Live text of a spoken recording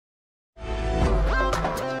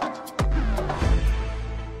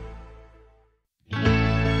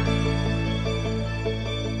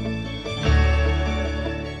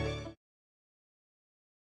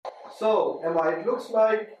So, Emma, it looks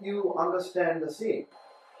like you understand the scene.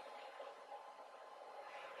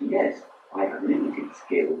 Yes, I have limited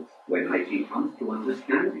skills when IT comes to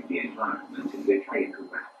understanding the environment in which I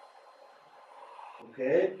interact.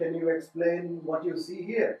 Okay, can you explain what you see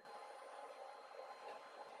here?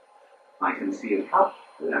 I can see a cup,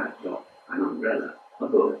 a laptop, an umbrella, a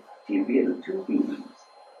book, TV, and 2 humans.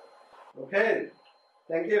 Okay,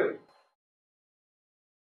 thank you.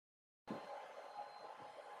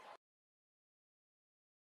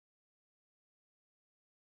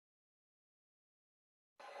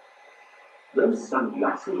 Those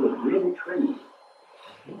sunglasses look really trendy.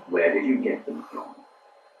 Where did you get them from?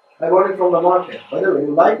 I bought it from the market. By the way,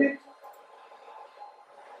 you like it?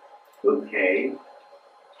 Okay.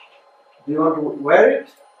 Do you want to wear it?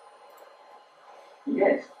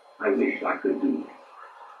 Yes, I wish I could do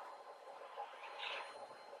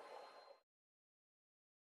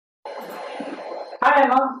it. Hi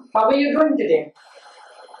Emma, how are you doing today?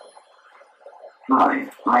 Hi,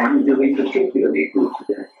 I am doing particularly good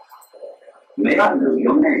today. May I know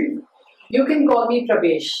your name? You can call me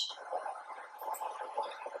Pravesh.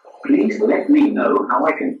 Please let me know how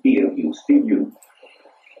I can be of use to you.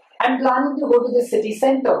 I'm planning to go to the city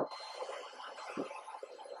center.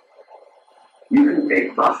 You can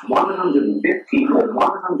take bus 115 or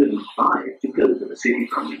 105 to go to the city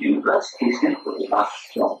from the University Central bus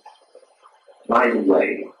stop. By the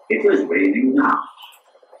way, it is raining now.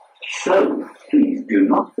 So, please do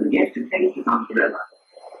not forget to take the umbrella.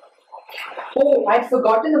 Oh, I'd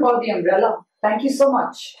forgotten about the umbrella. Thank you so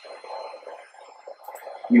much.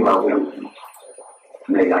 You are welcome.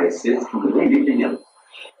 May I assist you with anything else?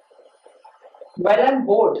 Well, I'm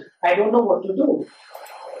bored. I don't know what to do.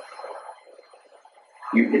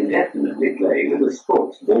 You can definitely play with a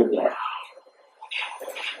sports ball there.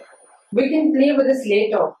 We can play with this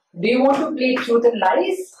later. Do you want to play truth and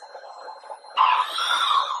lies?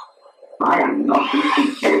 I am not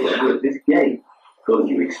completely aware of this game. Could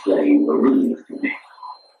you explain the rules to me?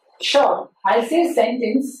 Sure. I'll say a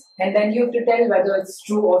sentence and then you have to tell whether it's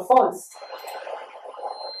true or false.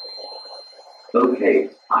 Okay,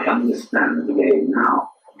 I understand the game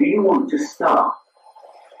now. Do you want to start?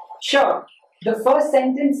 Sure. The first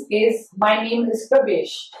sentence is, my name is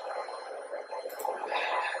Pravesh.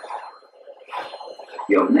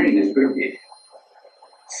 Your name is British.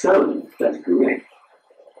 So, that's correct.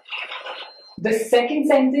 The second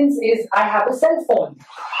sentence is, I have a cell phone.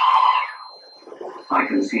 I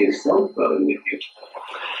can see a cell phone with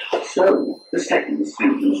you. So, the second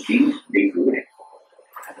sentence seems to be correct.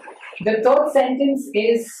 The third sentence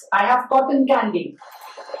is, I have cotton candy.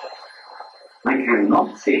 I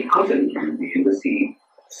cannot see cotton candy in the sea,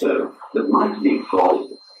 so that might be false.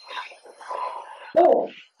 Oh,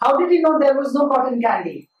 how did you know there was no cotton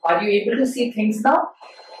candy? Are you able to see things now?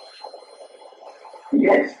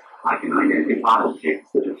 Yes, I can identify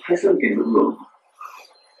objects that are present in the room.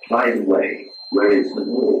 By the way, where is the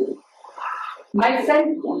ball? My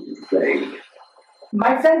friend Wanted to play with it.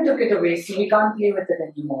 My friend took it away, so we can't play with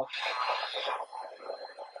it anymore.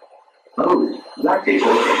 Oh, that is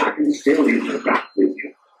okay. I can still interact with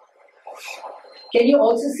you. Can you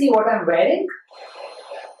also see what I'm wearing?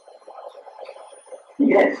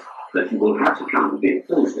 Yes, but you will have to come a bit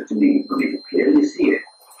closer to me for me to clearly see it.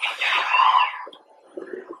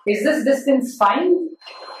 Is this distance fine?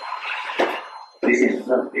 This is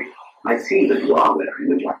perfect. I see that you are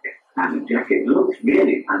wearing a jacket, and the jacket looks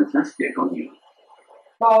really fantastic on you.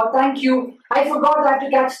 Oh, thank you. I forgot I have to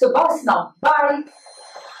catch the bus now. Bye.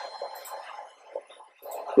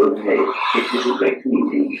 Okay, it was a great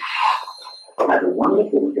meeting you. Have a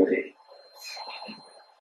wonderful day.